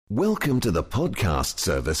Welcome to the podcast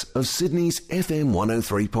service of Sydney's FM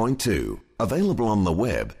 103.2, available on the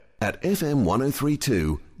web at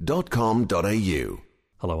fm1032.com.au.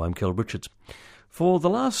 Hello, I'm Kel Richards. For the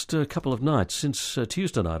last couple of nights, since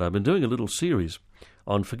Tuesday night, I've been doing a little series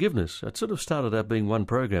on forgiveness. It sort of started out being one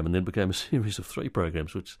program and then became a series of 3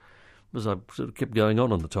 programs, which was I sort of kept going on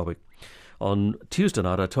the topic. On Tuesday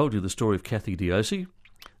night, I told you the story of Kathy Diosi,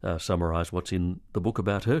 summarised what's in the book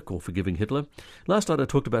about her called Forgiving Hitler. Last night I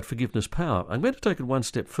talked about forgiveness power. I'm going to take it one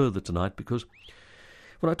step further tonight because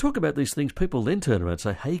when I talk about these things, people then turn around and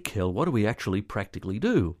say, hey, Kel, what do we actually practically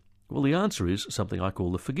do? Well, the answer is something I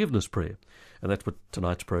call the forgiveness prayer. And that's what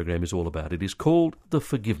tonight's program is all about. It is called the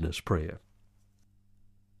forgiveness prayer.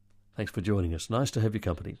 Thanks for joining us. Nice to have your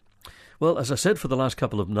company. Well, as I said, for the last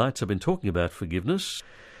couple of nights I've been talking about forgiveness.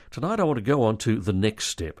 Tonight I want to go on to the next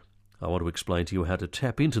step. I want to explain to you how to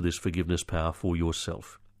tap into this forgiveness power for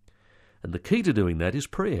yourself. And the key to doing that is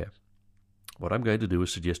prayer. What I'm going to do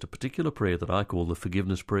is suggest a particular prayer that I call the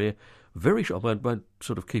forgiveness prayer. Very short, I won't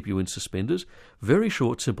sort of keep you in suspenders. Very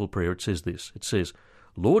short, simple prayer. It says this. It says,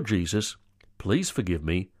 Lord Jesus, please forgive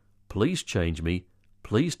me, please change me,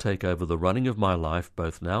 please take over the running of my life,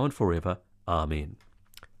 both now and forever. Amen.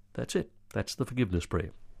 That's it. That's the forgiveness prayer.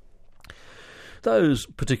 Those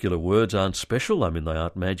particular words aren't special. I mean, they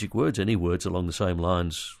aren't magic words. Any words along the same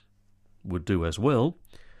lines would do as well.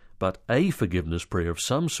 But a forgiveness prayer of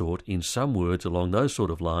some sort, in some words along those sort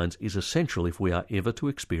of lines, is essential if we are ever to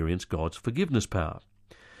experience God's forgiveness power.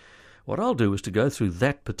 What I'll do is to go through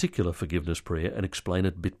that particular forgiveness prayer and explain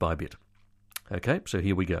it bit by bit. Okay, so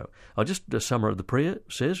here we go. I'll just summarize. The prayer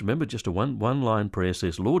says, remember, just a one-line prayer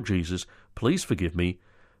says, Lord Jesus, please forgive me,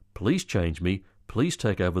 please change me, please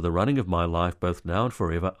take over the running of my life, both now and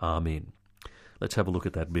forever. Amen. Let's have a look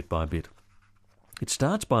at that bit by bit. It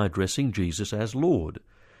starts by addressing Jesus as Lord.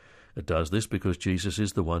 It does this because Jesus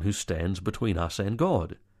is the one who stands between us and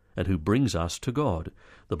God, and who brings us to God.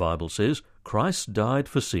 The Bible says, Christ died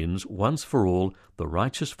for sins once for all, the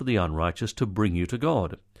righteous for the unrighteous, to bring you to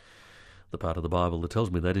God. The part of the Bible that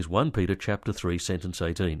tells me that is 1 Peter chapter 3, sentence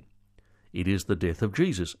 18. It is the death of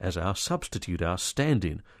Jesus as our substitute, our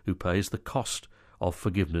stand-in, who pays the cost of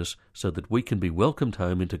forgiveness so that we can be welcomed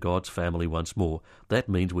home into God's family once more. That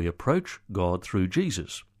means we approach God through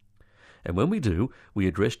Jesus. And when we do, we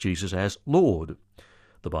address Jesus as Lord.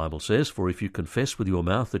 The Bible says, for if you confess with your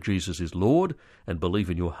mouth that Jesus is Lord and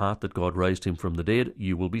believe in your heart that God raised him from the dead,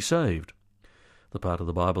 you will be saved. The part of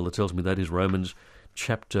the Bible that tells me that is Romans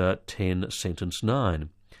chapter 10, sentence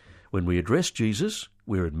 9. When we address Jesus,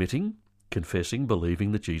 we're admitting, confessing,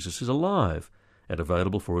 believing that Jesus is alive and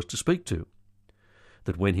available for us to speak to.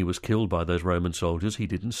 That when he was killed by those Roman soldiers, he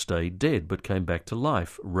didn't stay dead, but came back to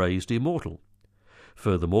life, raised immortal.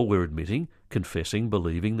 Furthermore, we're admitting, confessing,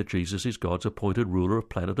 believing that Jesus is God's appointed ruler of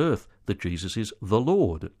planet Earth, that Jesus is the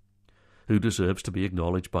Lord, who deserves to be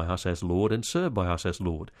acknowledged by us as Lord and served by us as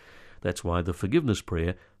Lord. That's why the forgiveness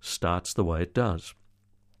prayer starts the way it does.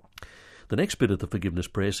 The next bit of the forgiveness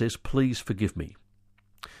prayer says, please forgive me.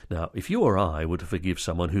 Now, if you or I were to forgive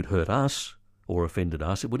someone who'd hurt us or offended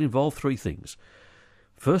us, it would involve 3 things.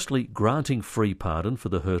 Firstly, granting free pardon for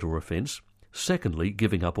the hurt or offence. Secondly,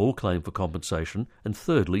 giving up all claim for compensation. And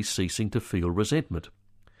thirdly, ceasing to feel resentment.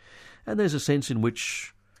 And there's a sense in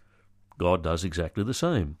which God does exactly the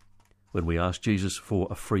same. When we ask Jesus for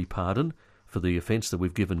a free pardon for the offence that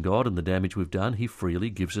we've given God and the damage we've done, he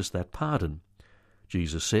freely gives us that pardon.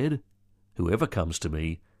 Jesus said, whoever comes to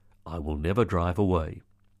me, I will never drive away.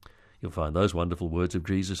 You'll find those wonderful words of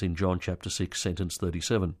Jesus in John chapter 6, sentence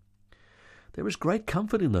 37. There is great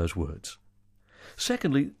comfort in those words.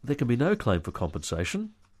 Secondly, there can be no claim for compensation,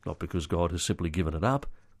 not because God has simply given it up,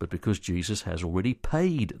 but because Jesus has already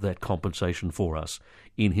paid that compensation for us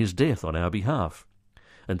in his death on our behalf.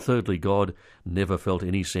 And thirdly, God never felt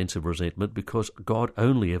any sense of resentment because God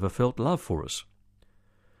only ever felt love for us.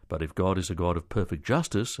 But if God is a God of perfect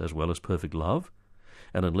justice as well as perfect love,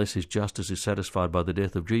 and unless his justice is satisfied by the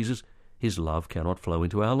death of Jesus, his love cannot flow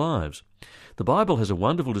into our lives. The Bible has a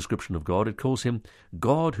wonderful description of God. It calls him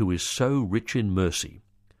God who is so rich in mercy.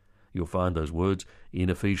 You'll find those words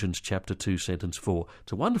in Ephesians chapter 2, sentence 4.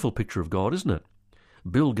 It's a wonderful picture of God, isn't it?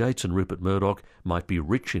 Bill Gates and Rupert Murdoch might be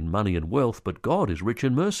rich in money and wealth, but God is rich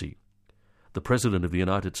in mercy. The President of the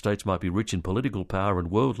United States might be rich in political power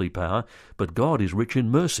and worldly power, but God is rich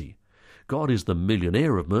in mercy. God is the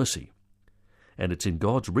millionaire of mercy. And it's in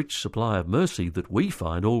God's rich supply of mercy that we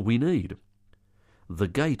find all we need. The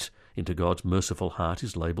gate into God's merciful heart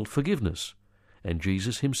is labelled forgiveness, and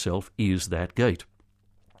Jesus himself is that gate.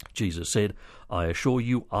 Jesus said, I assure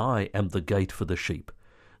you, I am the gate for the sheep.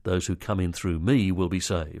 Those who come in through me will be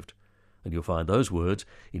saved. And you'll find those words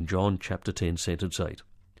in John chapter 10, sentence 8.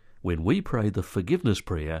 When we pray the forgiveness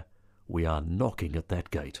prayer, we are knocking at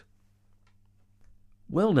that gate.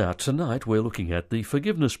 Well, now, tonight we're looking at the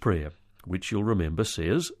forgiveness prayer, which you'll remember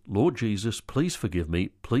says, Lord Jesus, please forgive me,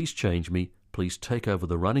 please change me, please take over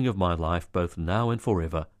the running of my life, both now and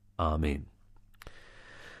forever. Amen.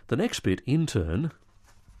 The next bit, in turn,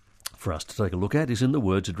 for us to take a look at is in the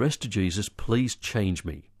words addressed to Jesus, please change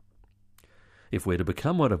me. If we're to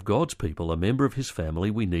become one of God's people, a member of his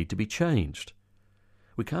family, we need to be changed.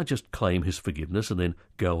 We can't just claim his forgiveness and then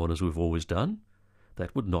go on as we've always done.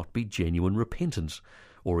 That would not be genuine repentance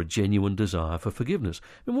or a genuine desire for forgiveness.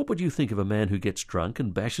 And what would you think of a man who gets drunk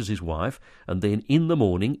and bashes his wife and then in the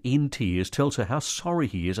morning, in tears, tells her how sorry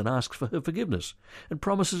he is and asks for her forgiveness and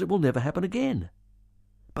promises it will never happen again?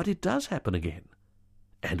 But it does happen again,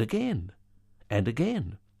 and again, and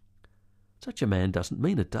again. Such a man doesn't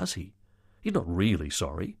mean it, does he? He's not really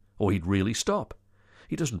sorry, or he'd really stop.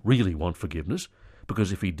 He doesn't really want forgiveness,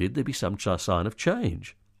 because if he did, there'd be some sign of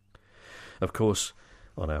change. Of course,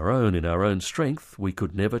 on our own, in our own strength, we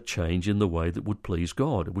could never change in the way that would please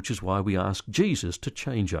God, which is why we ask Jesus to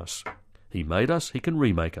change us. He made us, he can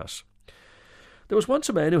remake us. There was once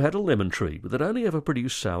a man who had a lemon tree, but that only ever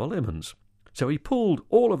produced sour lemons. So he pulled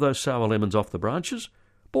all of those sour lemons off the branches,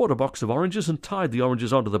 bought a box of oranges and tied the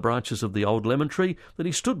oranges onto the branches of the old lemon tree. Then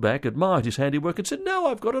he stood back, admired his handiwork and said, "Now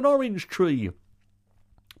I've got an orange tree."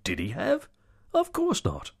 Did he have? Of course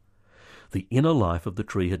not. The inner life of the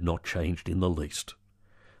tree had not changed in the least.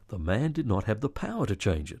 The man did not have the power to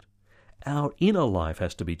change it. Our inner life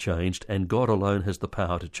has to be changed, and God alone has the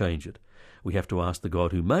power to change it. We have to ask the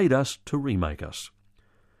God who made us to remake us,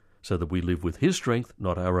 so that we live with his strength,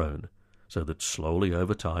 not our own, so that slowly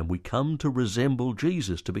over time we come to resemble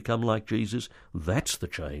Jesus, to become like Jesus. That's the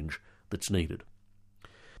change that's needed.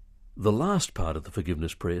 The last part of the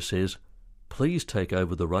forgiveness prayer says, "Please take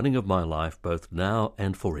over the running of my life both now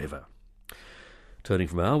and forever." Turning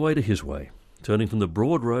from our way to his way, turning from the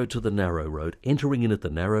broad road to the narrow road, entering in at the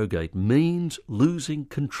narrow gate means losing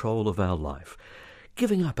control of our life,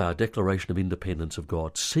 giving up our declaration of independence of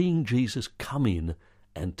God, seeing Jesus come in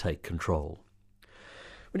and take control.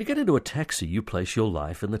 When you get into a taxi, you place your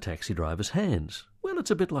life in the taxi driver's hands. Well,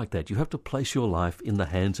 it's a bit like that. You have to place your life in the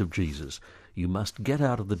hands of Jesus. You must get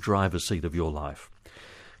out of the driver's seat of your life.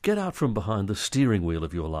 Get out from behind the steering wheel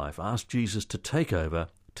of your life. Ask Jesus to take over,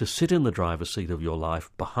 to sit in the driver's seat of your life,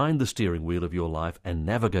 behind the steering wheel of your life, and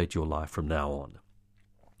navigate your life from now on.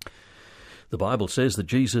 The Bible says that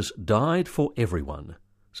Jesus died for everyone,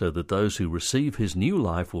 so that those who receive his new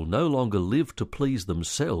life will no longer live to please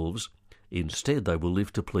themselves. Instead, they will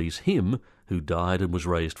live to please him who died and was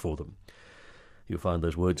raised for them. You'll find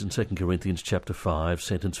those words in 2 Corinthians chapter 5,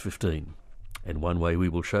 sentence 15. And one way we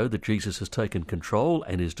will show that Jesus has taken control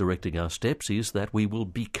and is directing our steps is that we will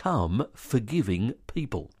become forgiving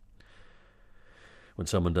people. When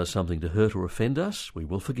someone does something to hurt or offend us, we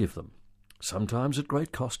will forgive them, sometimes at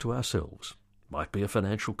great cost to ourselves. Might be a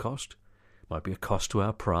financial cost, might be a cost to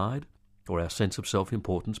our pride or our sense of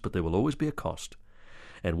self-importance, but there will always be a cost,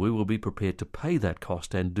 and we will be prepared to pay that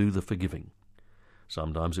cost and do the forgiving.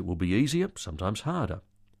 Sometimes it will be easier, sometimes harder.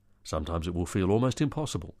 Sometimes it will feel almost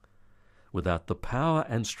impossible. Without the power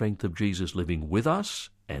and strength of Jesus living with us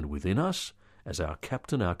and within us, as our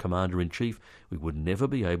captain, our commander-in-chief, we would never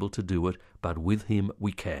be able to do it, but with him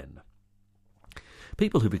we can.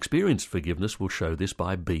 People who've experienced forgiveness will show this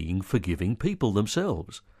by being forgiving people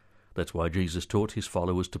themselves. That's why Jesus taught his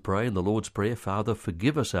followers to pray in the Lord's Prayer, "Father,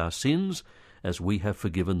 forgive us our sins, as we have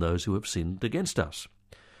forgiven those who have sinned against us."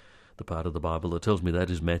 The part of the Bible that tells me that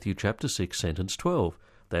is Matthew chapter 6, sentence 12.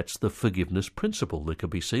 That's the forgiveness principle that can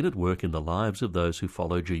be seen at work in the lives of those who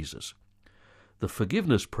follow Jesus. The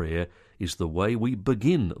forgiveness prayer is the way we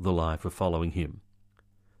begin the life of following him.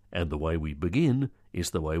 And the way we begin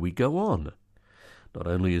is the way we go on. Not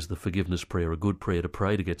only is the forgiveness prayer a good prayer to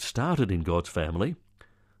pray to get started in God's family,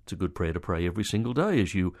 it's a good prayer to pray every single day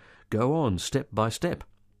as you go on step by step.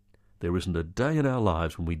 There isn't a day in our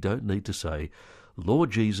lives when we don't need to say, "Lord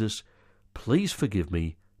Jesus, please forgive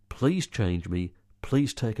me, please change me,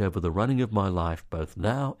 please take over the running of my life, both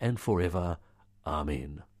now and forever.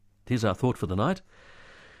 Amen." Here's our thought for the night.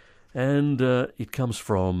 And it comes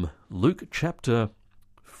from Luke chapter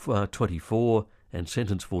 24 and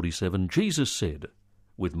sentence 47. Jesus said,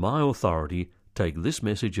 "With my authority, take this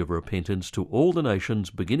message of repentance to all the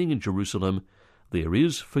nations, beginning in Jerusalem. There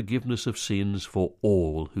is forgiveness of sins for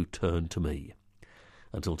all who turn to me."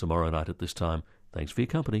 Until tomorrow night at this time, thanks for your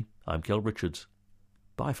company. I'm Kel Richards.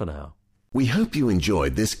 Bye for now. We hope you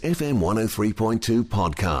enjoyed this FM 103.2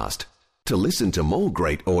 podcast. To listen to more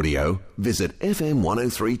great audio, visit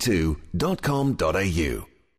fm1032.com.au.